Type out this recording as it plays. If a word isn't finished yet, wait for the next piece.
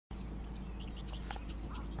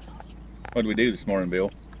What did we do this morning, Bill?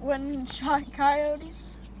 Went and shot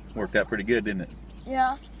coyotes. Worked out pretty good, didn't it?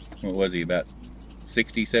 Yeah. What was he, about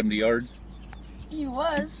 60, 70 yards? He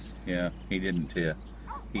was. Yeah, he didn't.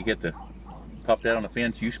 He popped out on the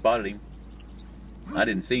fence. You spotted him. I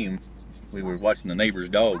didn't see him. We were watching the neighbor's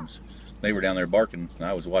dogs. They were down there barking, and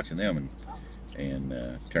I was watching them,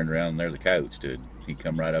 and turned around, and there the coyote stood. He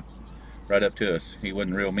come right up to us. He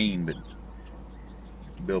wasn't real mean, but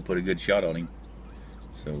Bill put a good shot on him.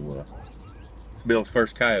 So it's Bill's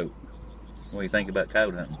first coyote. What do you think about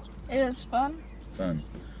coyote hunting? It was fun. Fun.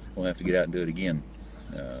 We'll have to get out and do it again.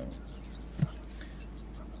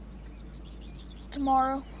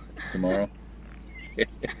 Tomorrow. Tomorrow?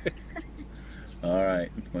 All right.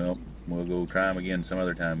 Well, we'll go try them again some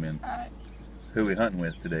other time then. All right. Who are we hunting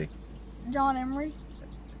with today? John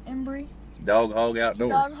Embry. Dog Hog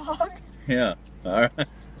Outdoors. Dog Hog. Yeah. All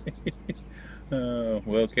right.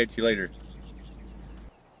 We'll catch you later.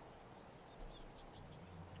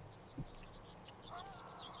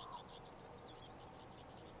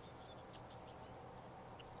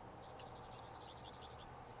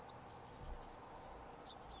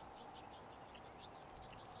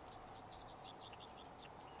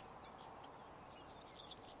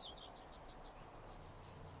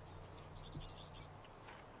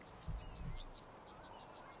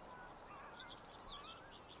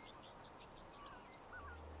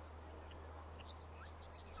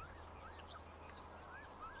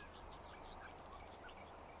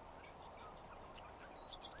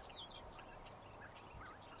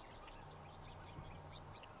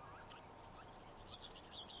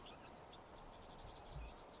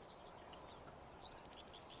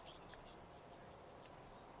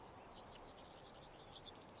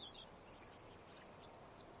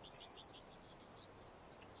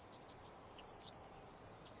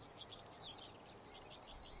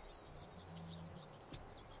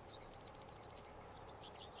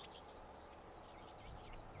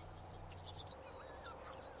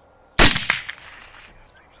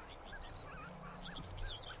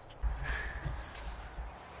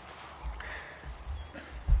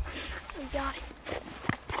 We got him.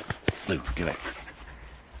 Luke, get back.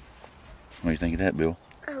 What do you think of that, Bill?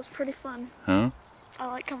 That was pretty fun. Huh? I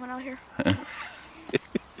like coming out here.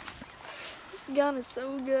 This gun is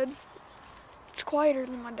so good. It's quieter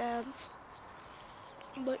than my dad's,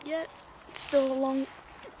 but yet it's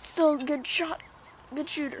still a good shot, good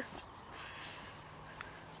shooter.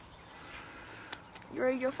 You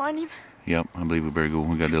ready to go find him? Yep, I believe we better go.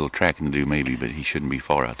 We got a little tracking to do maybe, but he shouldn't be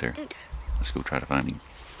far out there. Okay. Let's go try to find him.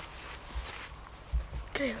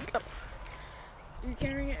 Okay, let's go. You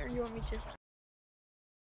carrying it or you want me to?